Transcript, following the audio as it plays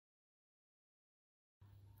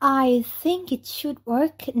I think it should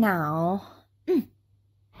work now.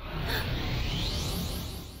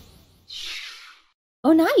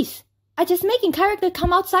 Oh, nice! I just making character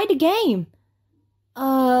come outside the game.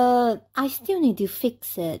 I still need to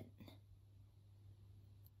fix it.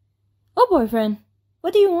 Oh, boyfriend,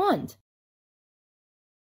 what do you want?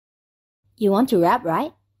 You want to rap,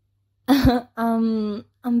 right? I'm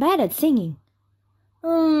bad at singing.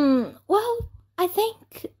 Well, I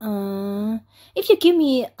think, if you give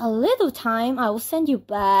me a little time, I will send you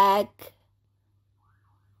back.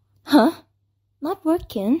 Huh? Not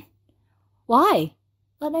working? Why?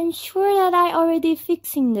 But I'm sure that I already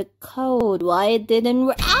fixing the code. Why it didn't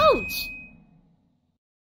work? Ouch!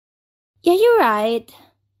 Yeah, you're right.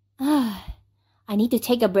 I need to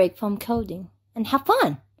take a break from coding and have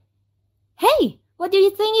fun. Hey, what do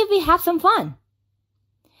you think if we have some fun?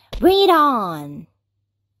 Bring it on!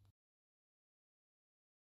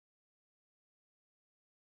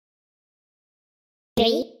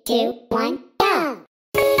 Three, two, one, go!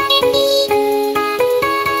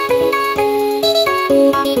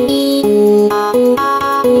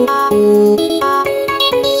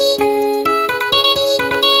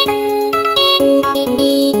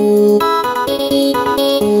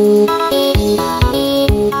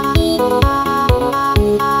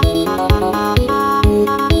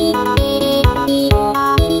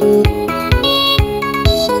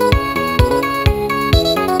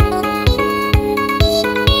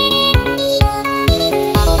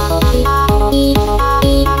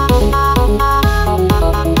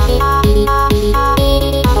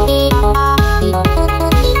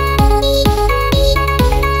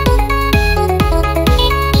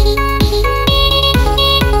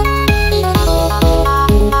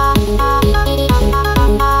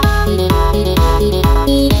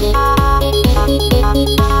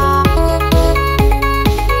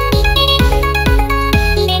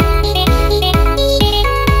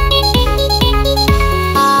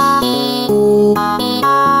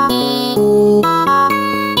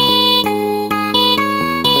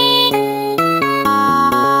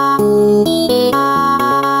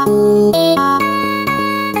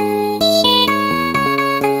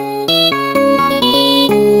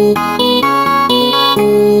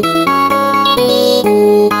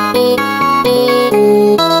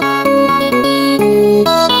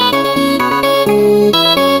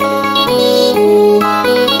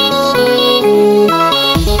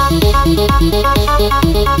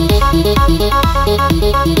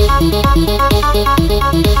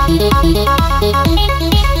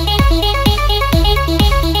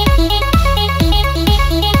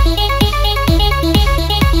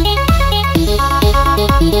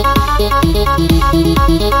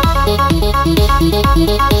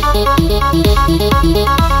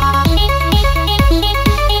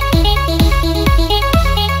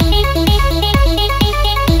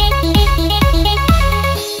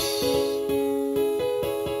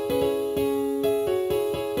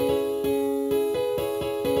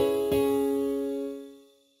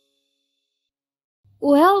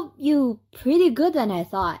 Well, you pretty good than I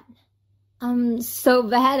thought. I'm so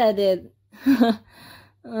bad at it.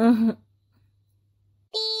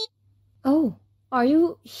 Oh, are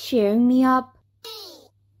you cheering me up?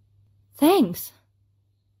 Thanks.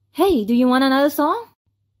 Hey, do you want another song?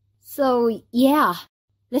 So, yeah,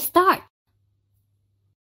 let's start.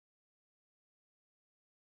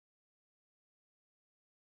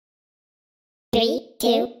 Three,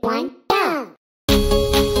 two, one, go!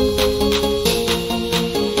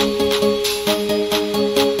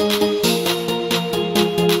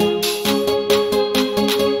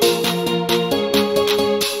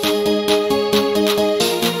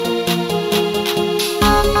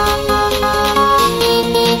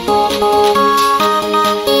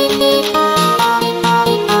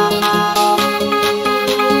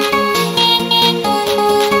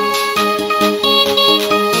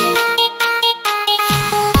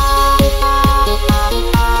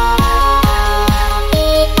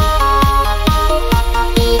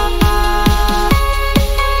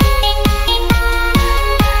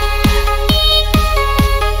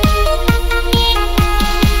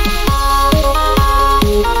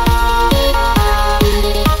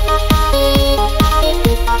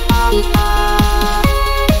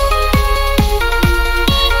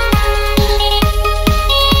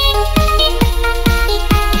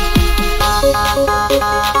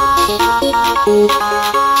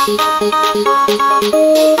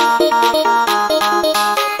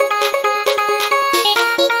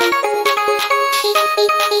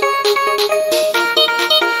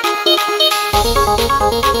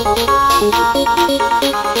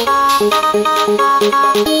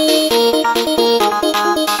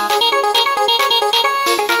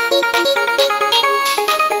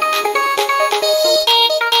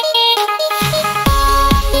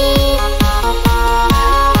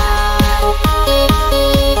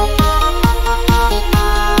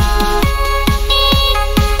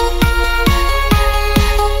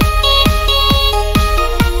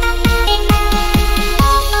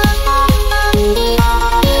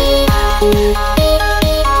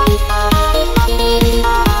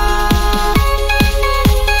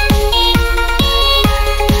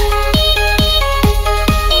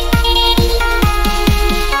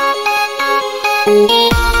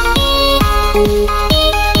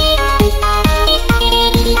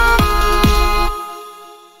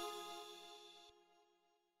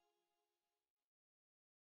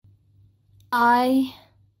 I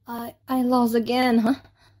lost again, huh?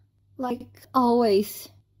 Like always.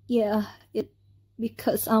 Yeah,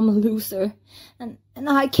 because I'm a loser. And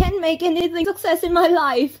I can't make anything success in my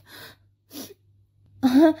life.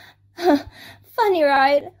 Funny,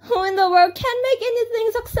 right? Who in the world can make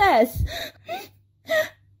anything success?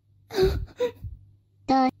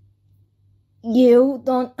 You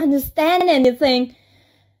don't understand anything.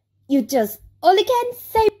 You just only can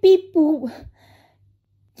say people.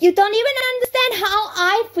 You don't even understand how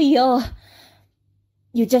I feel.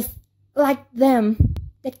 You just like them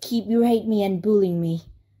that keep berate me and bullying me.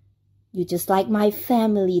 You just like my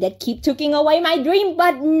family that keep taking away my dream,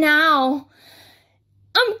 but now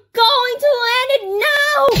I'm going to end it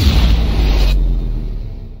now!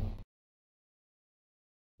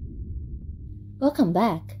 Welcome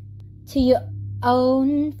back to your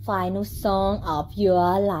own final song of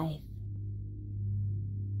your life.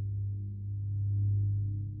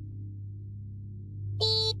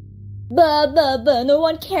 But no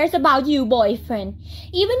one cares about you, boyfriend.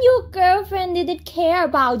 Even your girlfriend didn't care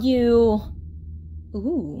about you.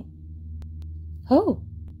 Ooh. Oh.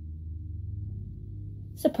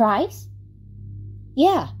 Surprise?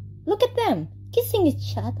 Yeah, look at them, kissing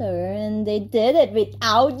each other, and they did it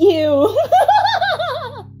without you.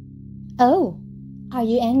 Oh, are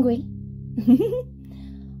you angry?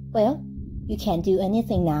 Well, you can't do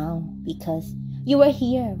anything now because you were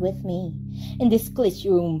here with me in this glitch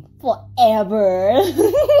room forever.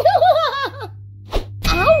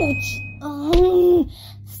 Ouch!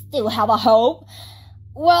 Still have a hope?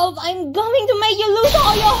 Well, I'm going to make you lose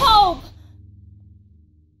all your hope.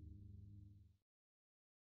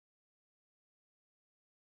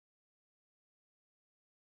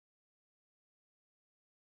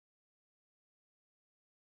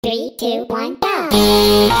 Three, two, one, go!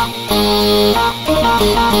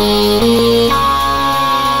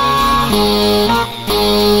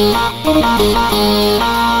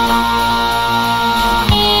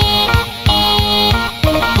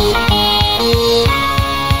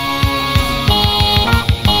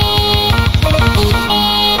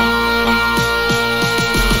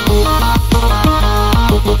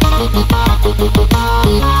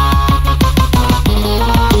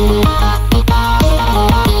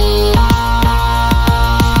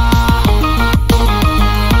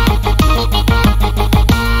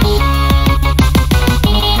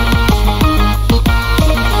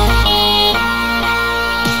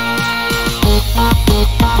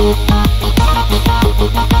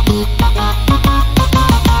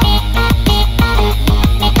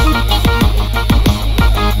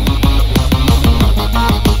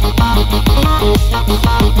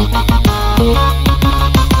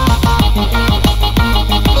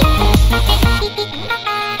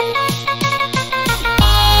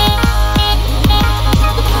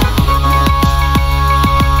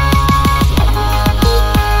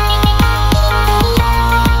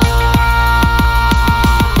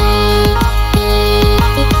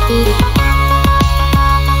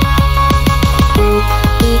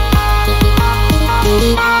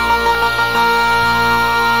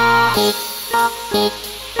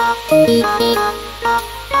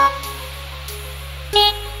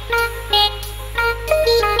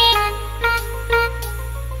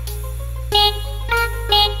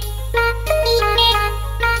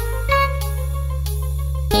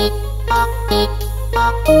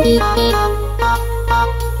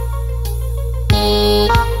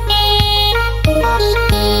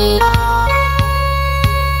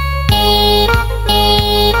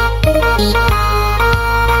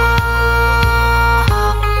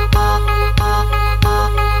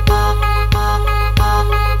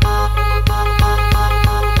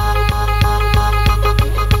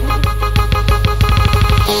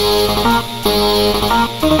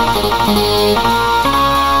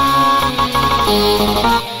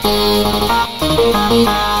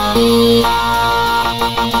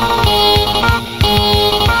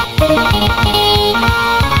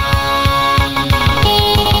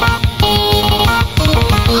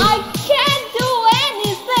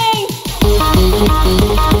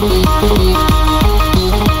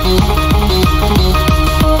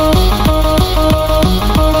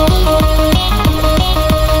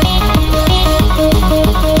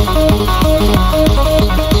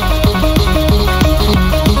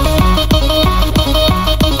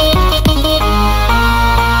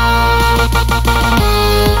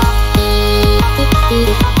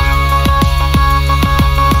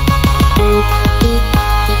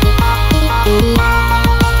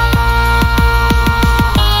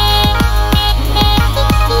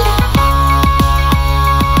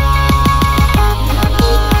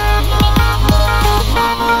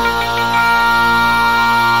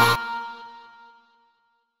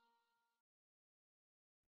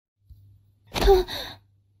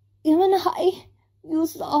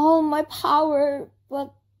 used all my power,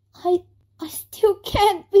 but I still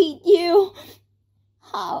can't beat you.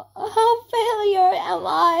 How failure am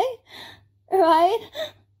I? Right?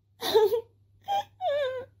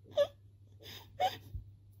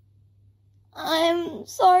 I'm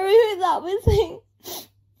sorry with everything.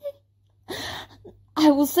 I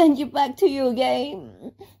will send you back to your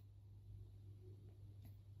game.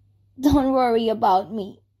 Don't worry about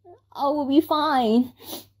me. I will be fine.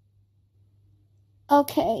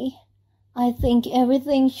 Okay, I think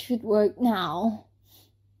everything should work now.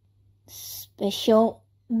 Special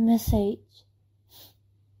message.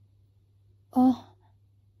 Oh.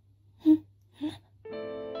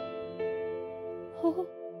 Oh.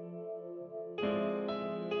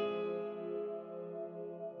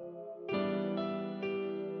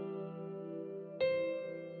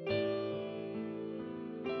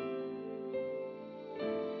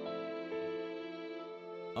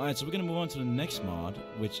 Alright, so we're gonna move on to the next mod,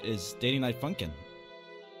 which is Dating Night Funkin.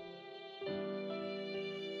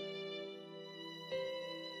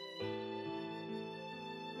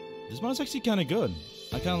 This mod's actually kinda good.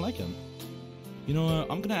 I kinda like it. You know,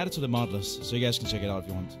 I'm gonna add it to the mod list, so you guys can check it out if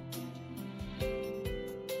you want.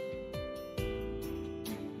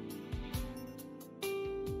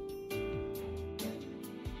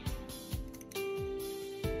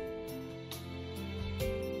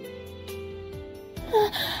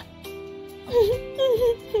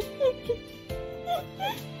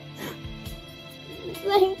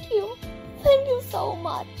 Thank you so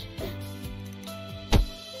much.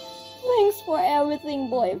 Thanks for everything,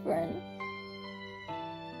 boyfriend.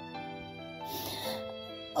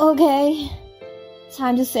 Okay,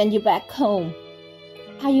 time to send you back home.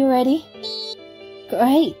 Are you ready?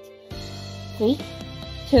 Great. 3,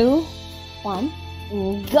 2, 1,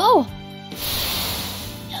 go!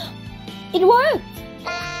 It worked!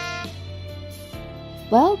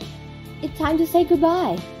 Well, it's time to say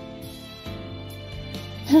goodbye.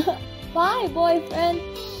 Bye, boyfriend.